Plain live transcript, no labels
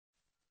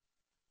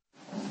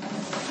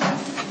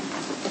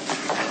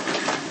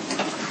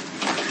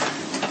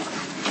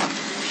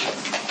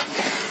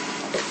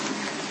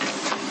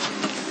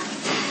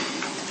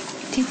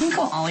think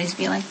we'll always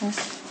be like this?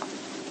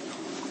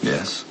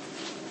 Yes.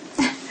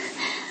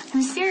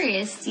 I'm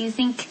serious. Do you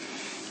think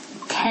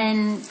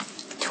 10,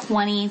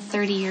 20,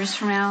 30 years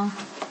from now,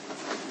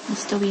 you'll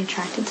still be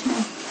attracted to me?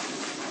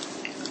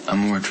 I'm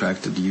more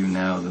attracted to you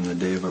now than the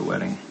day of our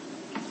wedding.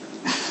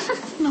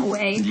 No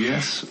way.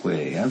 Yes,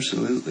 way,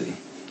 absolutely.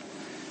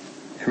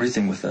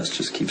 Everything with us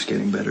just keeps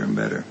getting better and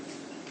better.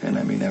 And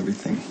I mean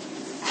everything.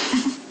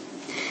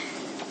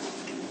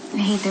 I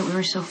hate that we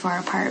were so far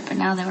apart, but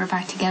now that we're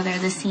back together,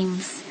 this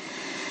seems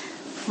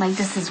like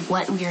this is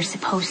what we are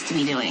supposed to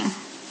be doing.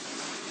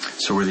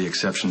 So we're the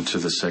exception to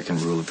the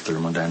second rule of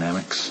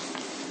thermodynamics?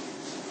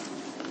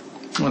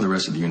 Well, the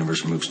rest of the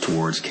universe moves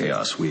towards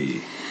chaos.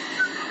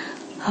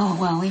 Oh,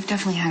 well, we've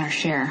definitely had our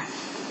share.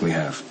 We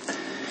have.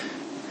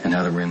 And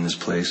now that we're in this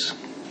place,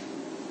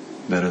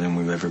 better than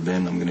we've ever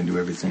been, I'm going to do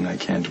everything I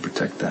can to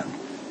protect that.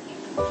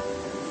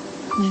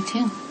 Me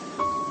too.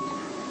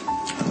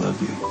 I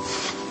love you.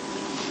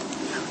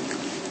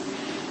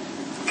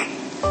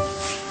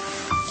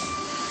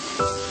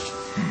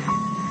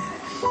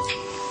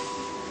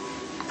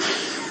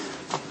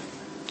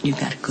 You've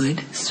got a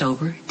good,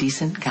 sober,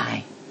 decent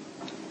guy.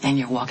 And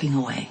you're walking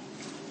away.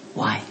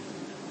 Why?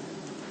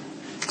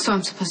 So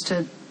I'm supposed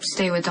to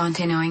stay with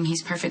Dante knowing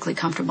he's perfectly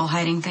comfortable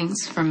hiding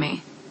things from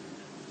me?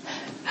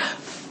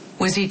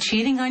 Was he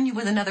cheating on you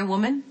with another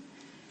woman?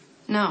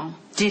 No.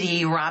 Did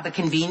he rob a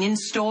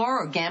convenience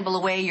store or gamble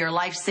away your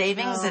life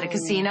savings at a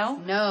casino?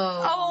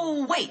 No.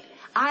 Oh, wait.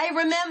 I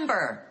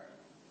remember.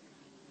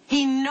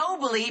 He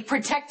nobly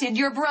protected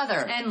your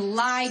brother. And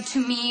lied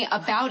to me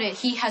about it.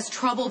 He has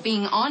trouble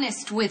being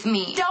honest with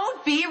me.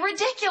 Don't be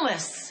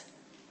ridiculous.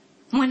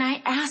 When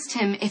I asked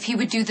him if he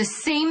would do the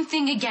same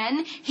thing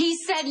again, he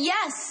said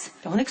yes.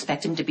 Don't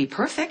expect him to be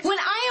perfect. When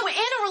I am in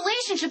a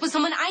relationship with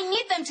someone, I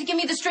need them to give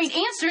me the straight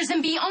answers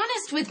and be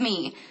honest with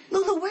me.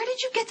 Lulu, where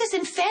did you get this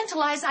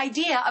infantilized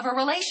idea of a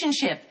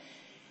relationship?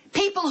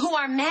 People who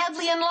are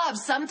madly in love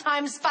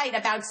sometimes fight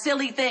about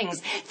silly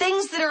things.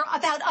 Things that are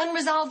about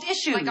unresolved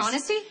issues. Like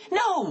honesty?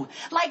 No,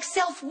 like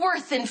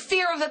self-worth and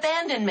fear of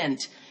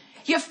abandonment.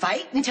 You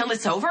fight until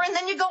it's over and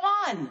then you go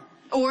on.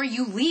 Or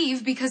you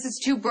leave because it's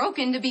too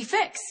broken to be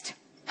fixed.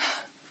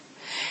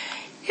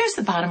 Here's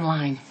the bottom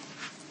line.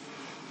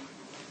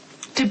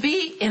 To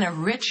be in a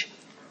rich,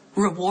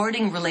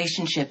 rewarding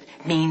relationship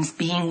means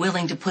being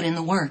willing to put in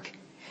the work.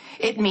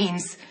 It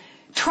means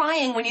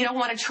trying when you don't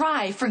want to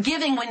try,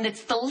 forgiving when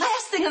it's the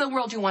last thing in the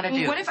world you want to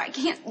do. What if I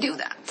can't do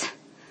that?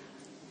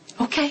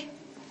 Okay.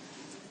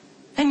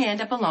 Then you end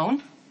up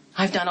alone.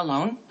 I've done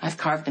alone. I've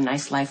carved a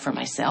nice life for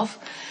myself.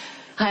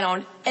 I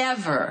don't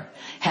ever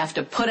have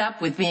to put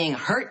up with being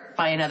hurt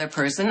by another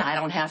person. I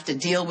don't have to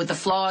deal with the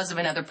flaws of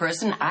another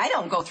person. I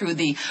don't go through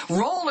the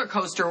roller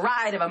coaster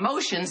ride of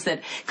emotions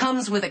that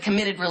comes with a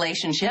committed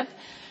relationship.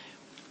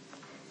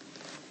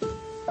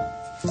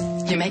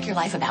 You make your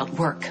life about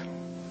work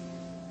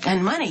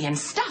and money and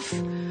stuff.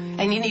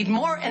 And you need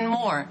more and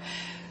more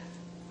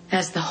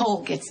as the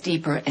hole gets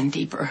deeper and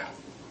deeper.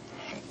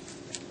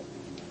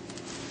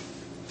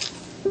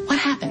 What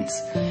happens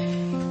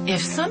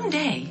if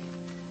someday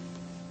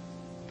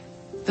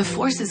the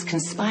forces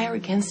conspire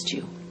against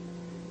you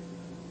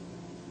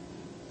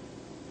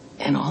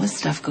and all this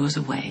stuff goes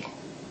away?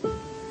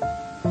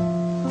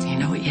 You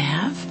know what you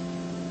have?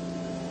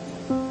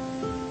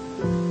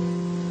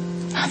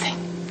 Nothing.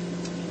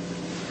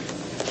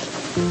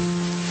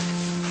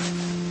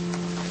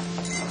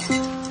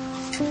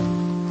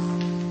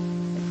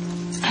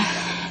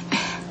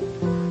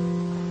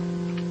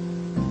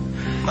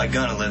 My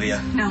gun,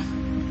 Olivia. No.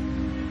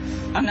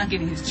 I'm not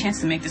giving him the chance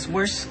to make this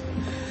worse.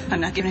 I'm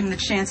not giving him the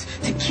chance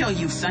to kill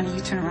you, Sonny. You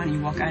turn around and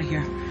you walk out of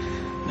here.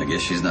 I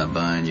guess she's not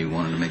buying you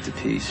wanting to make the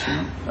peace, you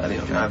know?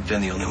 I've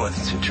been the only one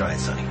that's been trying,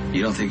 Sonny.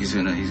 You don't think he's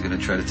gonna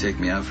try to take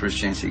me out first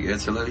chance he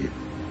gets, Olivia?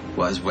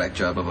 Why his whack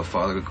job of a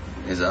father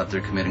is out there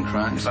committing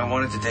crimes? If I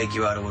wanted to take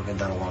you out, it would have been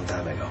done a long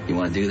time ago. You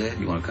want to do that?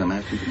 You want to come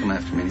after me? Come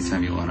after me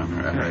anytime you want.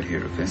 I'm right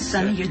here, okay?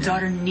 Sonny, your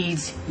daughter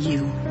needs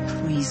you.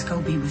 Please,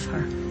 go be with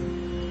her.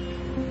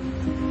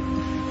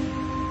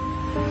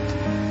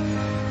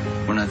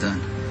 We're not done.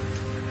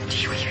 Do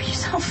you hear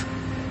yourself?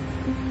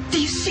 Do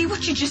you see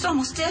what you just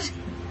almost did?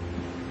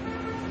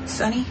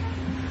 Sonny,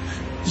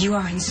 you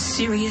are in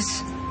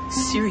serious,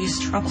 serious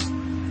trouble.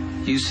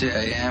 You say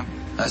I am.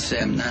 I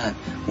say I'm not.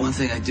 One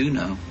thing I do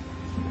know,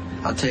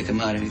 I'll take him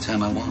out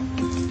anytime I want.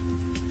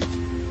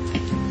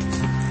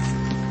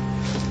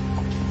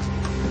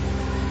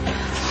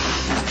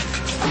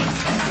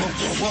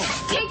 Whoa.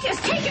 Take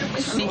it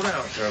with me. Slow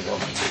down, Turbo.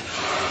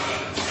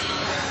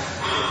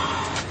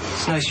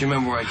 It's nice you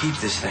remember where I keep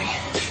this thing.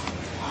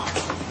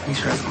 Thanks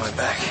for having my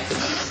back.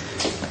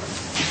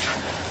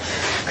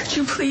 Could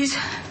you please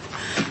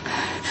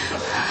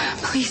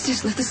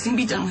just let this thing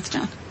be done with,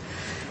 John?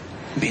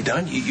 Be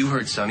done? You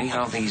heard Sonny. I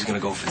don't think he's going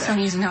to go for that.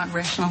 Sonny's not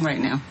rational right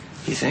now.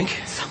 You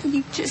think? So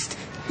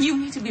you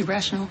need to be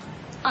rational.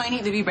 I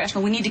need to be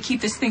rational. We need to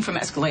keep this thing from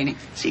escalating.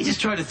 See, he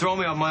just tried to throw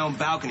me off my own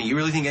balcony. You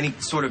really think any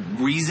sort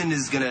of reason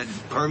is going to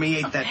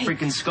permeate that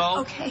freaking skull?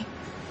 Okay.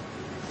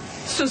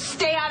 So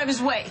stay out of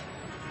his way.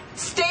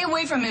 Stay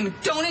away from him.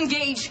 Don't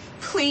engage.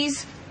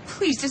 Please.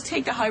 Please, just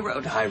take the high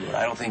road. The high road,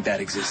 I don't think that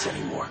exists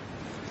anymore.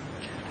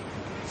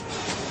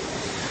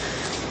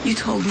 You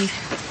told me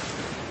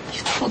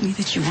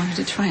that you wanted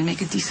to try and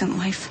make a decent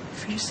life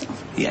for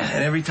yourself. Yeah,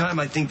 and every time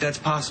I think that's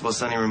possible,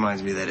 Sonny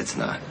reminds me that it's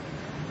not.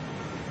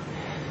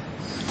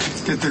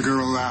 Get the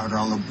girl out.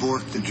 I'll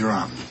abort the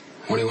drop.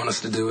 What do you want us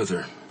to do with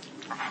her?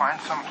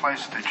 Find some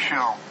place to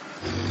chill.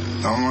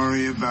 Don't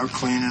worry about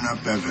cleaning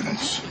up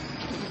evidence.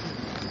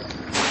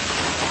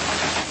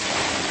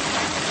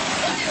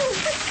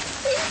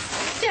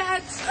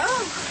 Dad.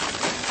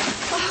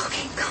 Oh,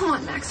 okay, come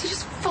on, Maxie.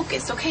 Just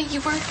focus, okay?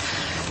 You were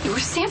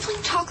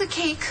sampling chocolate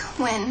cake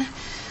when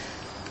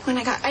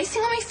I got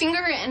icing on my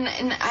finger, and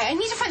I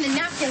need to find the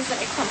napkins that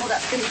I crumbled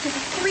up into the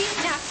 3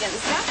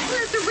 napkins. That's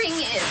where the ring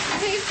is.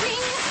 Okay,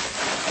 ring.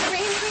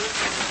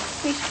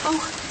 Wait,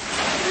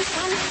 there's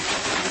one.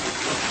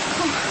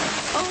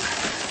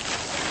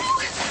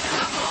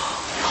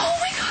 Oh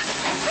my God,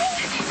 ring.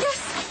 Yes,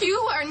 you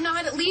are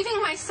not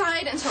leaving my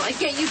side until I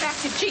get you back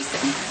to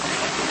Jason.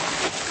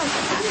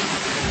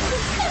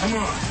 Come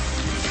on.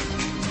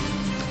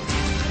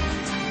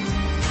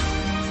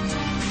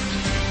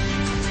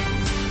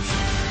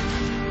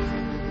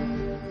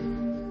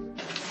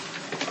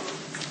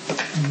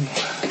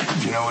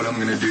 You know what I'm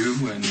gonna do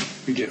when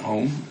we get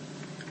home?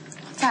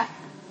 What's that?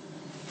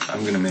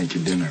 I'm gonna make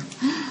you dinner.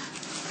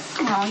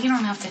 Oh, you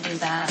don't have to do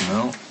that.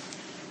 No,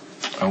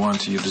 I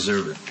want to. You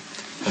deserve it.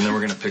 And then we're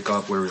gonna pick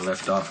up where we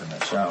left off in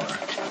that shower.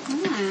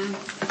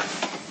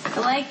 I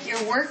like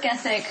your work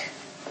ethic.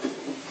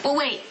 But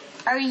wait,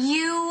 are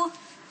you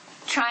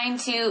trying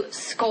to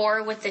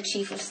score with the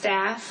chief of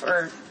staff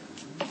or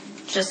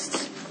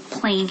just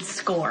plain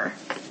score?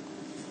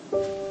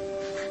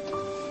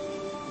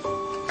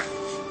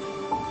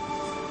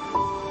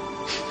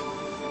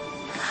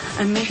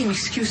 I'm making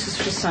excuses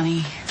for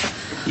Sonny.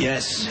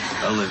 Yes,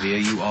 Olivia,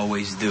 you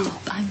always do.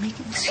 I'm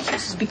making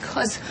excuses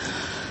because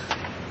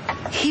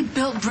he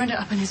built Brenda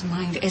up in his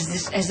mind as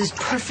this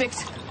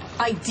perfect,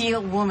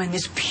 ideal woman,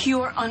 this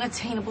pure,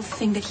 unattainable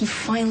thing that he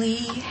finally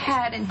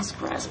had in his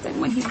grasp.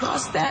 And when he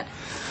lost that,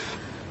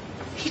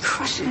 he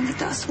crushed it in the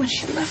dust. When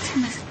she left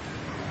him,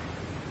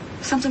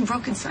 something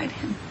broke inside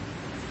him.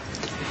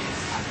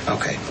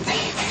 Okay,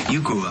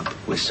 you grew up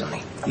with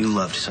Sonny. You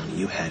loved Sonny.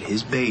 You had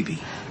his baby.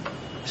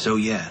 So,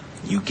 yeah,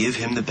 you give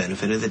him the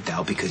benefit of the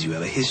doubt because you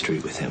have a history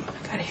with him. I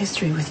got a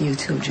history with you,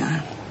 too,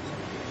 John.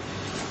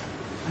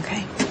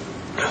 Okay?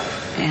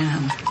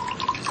 And,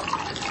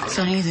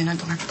 Sonny is in a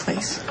dark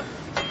place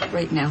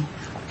right now.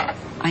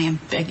 I am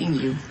begging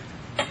you,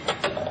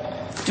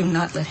 do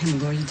not let him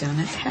lure you down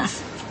that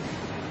path.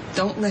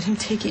 Don't let him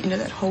take you into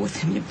that hole with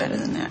him. You're better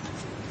than that.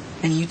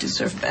 And you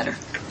deserve better.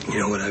 You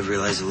know what I've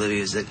realized,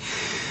 Olivia, is that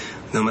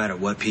no matter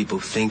what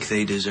people think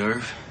they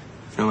deserve,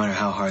 no matter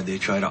how hard they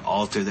try to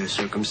alter their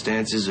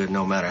circumstances, or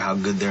no matter how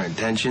good their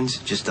intentions,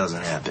 it just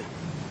doesn't happen.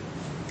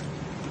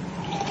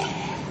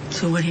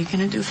 So what are you going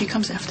to do if he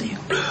comes after you?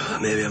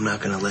 Maybe I'm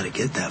not going to let it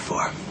get that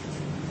far.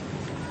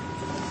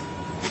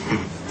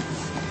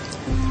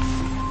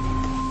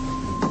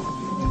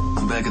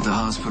 I'm back at the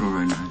hospital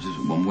right now.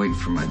 I'm waiting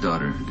for my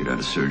daughter to get out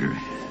of surgery.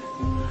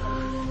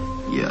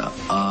 Yeah,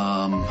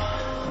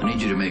 I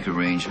need you to make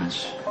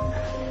arrangements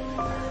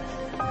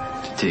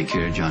to take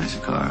care of Johnny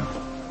Zaccaro.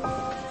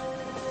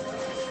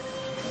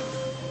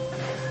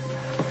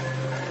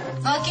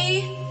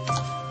 Lucky?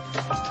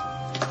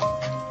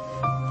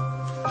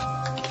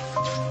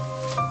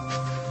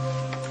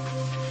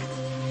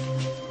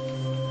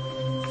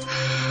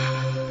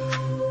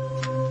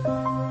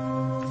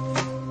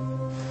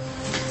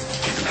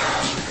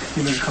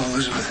 You better call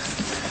Elizabeth.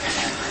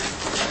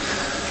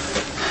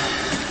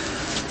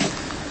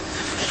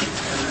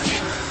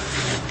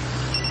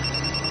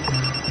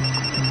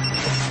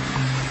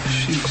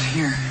 She was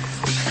here.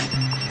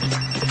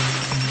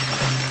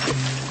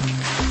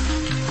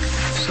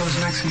 So is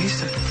Maxie.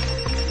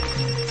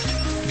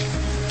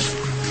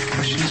 The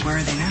question is, where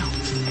are they now?